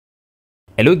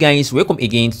Hello guys, welcome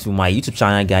again to my YouTube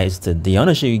channel guys. Today I want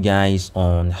to show you guys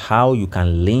on how you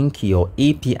can link your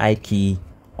API key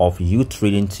of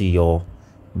UTrading to your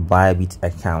Bybit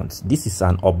account. This is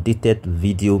an updated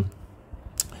video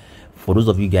for those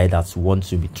of you guys that want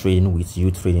to be trading with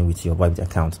UTrading with your Bybit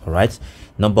account. All right,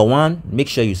 number one, make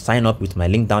sure you sign up with my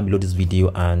link down below this video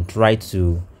and try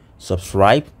to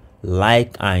subscribe,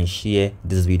 like and share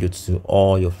this video to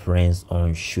all your friends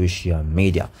on social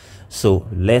media. So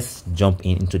let's jump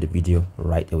into the video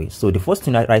right away. So the first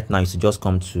thing right now is to just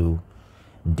come to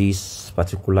this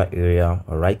particular area.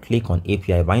 All right, click on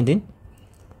API binding.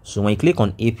 So when you click on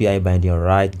API binding, all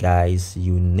right guys,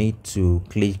 you need to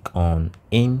click on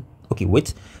you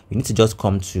need to just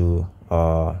come to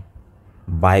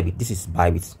Bybit. This is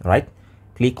Bybit, right?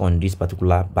 Click on this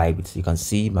particular Bybit. You can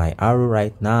see my arrow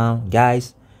right now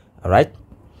guys. All right,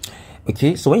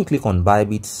 okay, so when you click on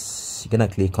Bybit, you're gonna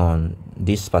click on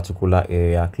this particular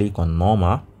area, click on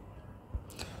normal.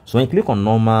 So when you click on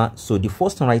normal, so the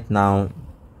first thing right now,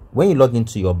 when you log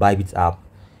into your Bybit app,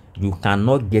 you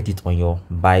cannot get it on your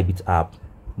Bybit app.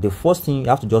 The first thing, you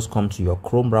have to just come to your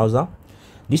Chrome browser.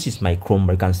 This is my Chrome,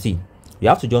 but you can see you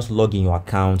have to just log in your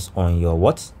account on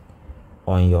your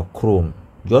on your Chrome.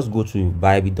 Just go to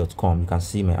bybit.com. You can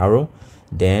see my arrow.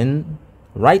 Then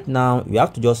right now you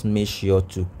have to just make sure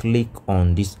to click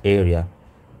on this area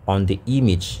on the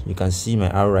image. You can see my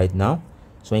arrow right now.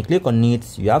 So when you click on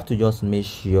it, you have to just make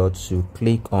sure to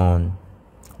click on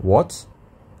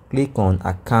click on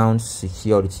account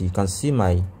security. You can see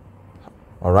my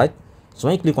all right. So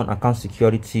when you click on account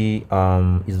security,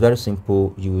 it's very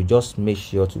simple. You will just make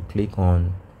sure to click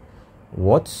on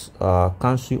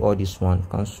cancel all this one,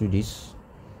 cancel this.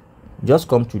 Just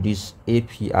come to this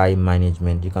API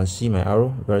management. You can see my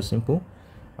arrow, very simple.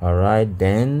 All right,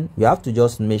 then you have to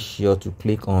just make sure to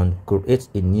click on create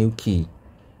a new key.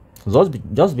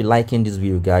 Just be liking this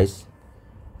video guys.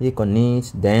 Click on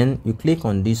it, then you click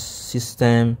on this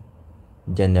system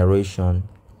generation.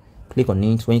 Click on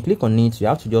it. When you click on it, you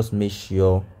have to just make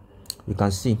sure you can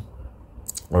see.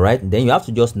 All right, then you have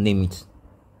to just name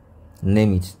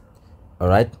it. All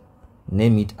right,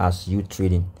 name it as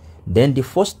UTrading. Then the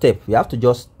first step, you have to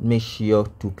just make sure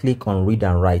to click on read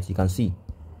and write. You can see,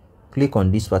 click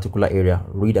on this particular area,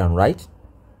 read and write,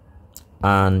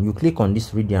 and you click on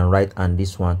this read and write and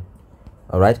this one.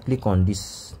 All right, click on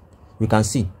this. You can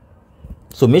see,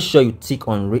 so make sure you tick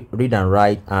on read and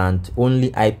write and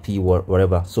only IP or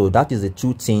whatever. So that is the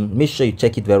two thing. Make sure you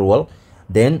check it very well.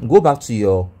 Then go back to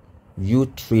your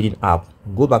UTrading app.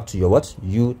 Go back to your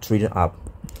UTrading app.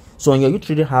 So on your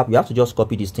UTrading app, you have to just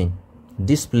copy this thing,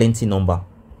 this plenty number.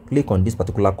 Click on this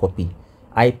particular copy,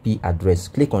 IP address.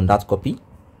 Click on that copy.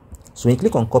 So when you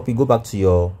click on copy, go back to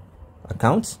your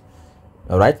account.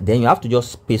 All right, then you have to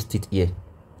just paste it here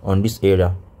on this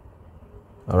area.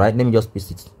 All right, let me just paste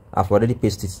it. I've already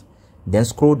pasted it. Then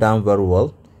scroll down very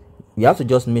well. You have to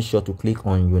just make sure to click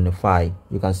on unify.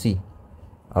 You can see.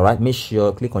 All right, make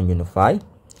sure click on unify.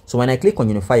 So when I click on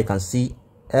unify, you can see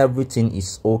everything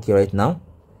is okay right now.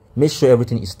 Make sure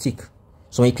everything is tick.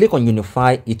 So when you click on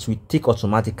unify, it will tick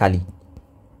automatically.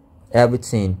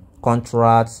 Everything,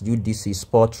 contracts, UDC,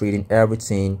 spot trading,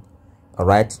 everything. All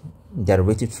right,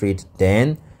 derivative trade.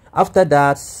 Then after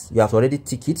that, you have already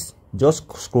tick it.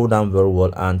 Just scroll down very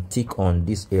well and tick on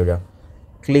this area.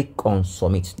 Click on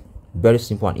submit. Very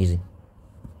simple and easy.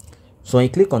 So when you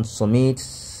click on submit,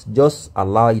 just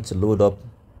allow it to load up.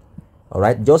 All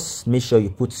right, just make sure you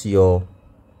put your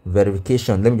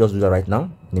verification. Let me just do that right now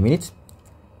in a minute.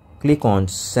 Click on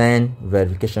send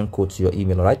verification code to your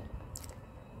email.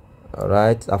 All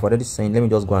right, I've already sent. Let me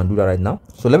just go and do that right now.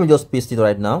 So let me just paste it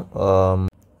right now.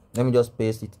 Let me just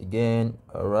paste it again.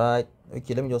 All right,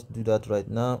 okay, let me just do that right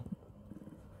now.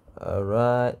 All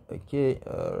right, okay,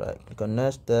 all right, click on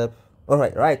next step. All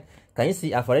right, can you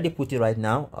see I've already put it right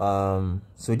now?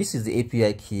 So this is the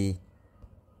API key.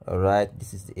 All right,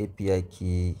 this is the API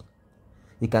key.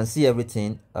 You can see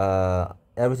everything.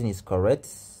 Everything is correct.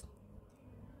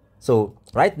 So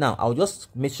right now I'll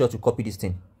just make sure to copy this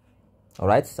thing. All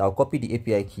right, so I'll copy the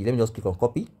API key. Let me just click on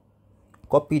copy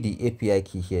the API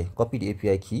key here. Copy the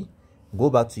API key,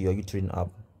 go back to your UTrading app.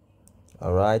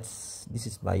 All right, this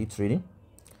is my UTrading.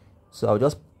 So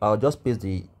I'll just paste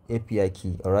the API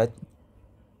key. All right,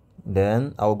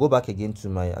 then I'll go back again to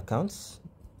my accounts.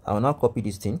 I will now copy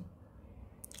this thing,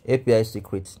 API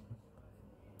secret.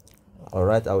 All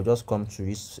right, I'll just come to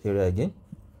this area again.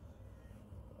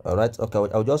 All right, okay,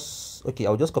 I'll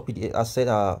just copy the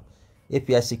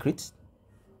API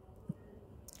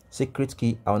secret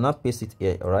key. I will now paste it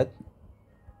here. All right,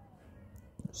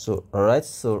 so all right,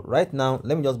 so right now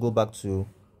let me just go back to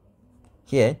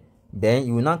here. Then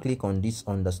you will now click on this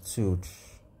understood.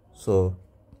 So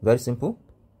very simple.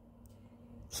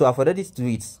 So I've already do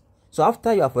it. So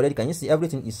after you have already, can you see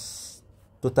everything is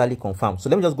totally confirmed? So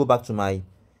let me just go back to my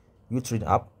UTrading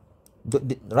app.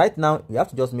 Right now you have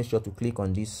to just make sure to click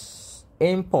on this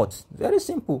import. Very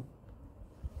simple.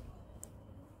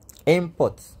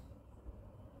 Import.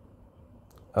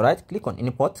 All right, click on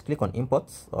import.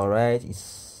 All right,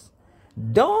 it's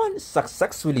done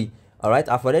successfully. All right,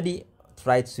 I've already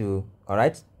tried to, all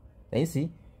right, can you see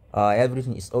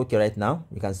everything is okay right now?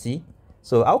 You can see.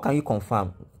 So how can you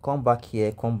confirm? Come back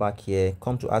here,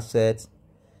 come to assets.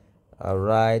 All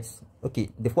right, okay,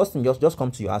 the first thing, just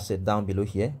come to your asset down below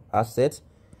here, assets.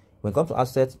 When you come to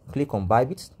assets, click on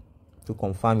Bybit to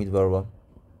confirm it very well.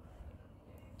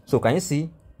 So can you see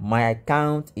my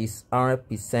account is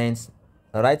 100%?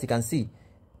 All right, you can see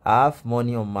I have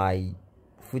money on my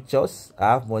futures, I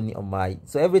have money on my,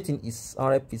 so everything is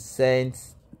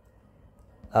 100%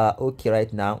 okay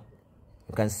right now.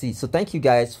 You can see. So thank you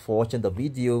guys for watching the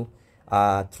video.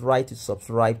 Try to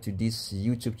subscribe to this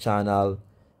YouTube channel,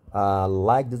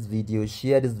 like this video,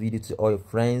 share this video to all your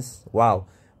friends. Wow,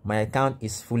 my account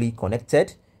is fully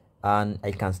connected and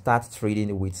I can start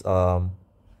trading with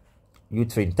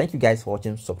UTrading. Thank you guys for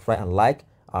watching. Subscribe and like.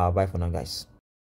 Bye for now, guys.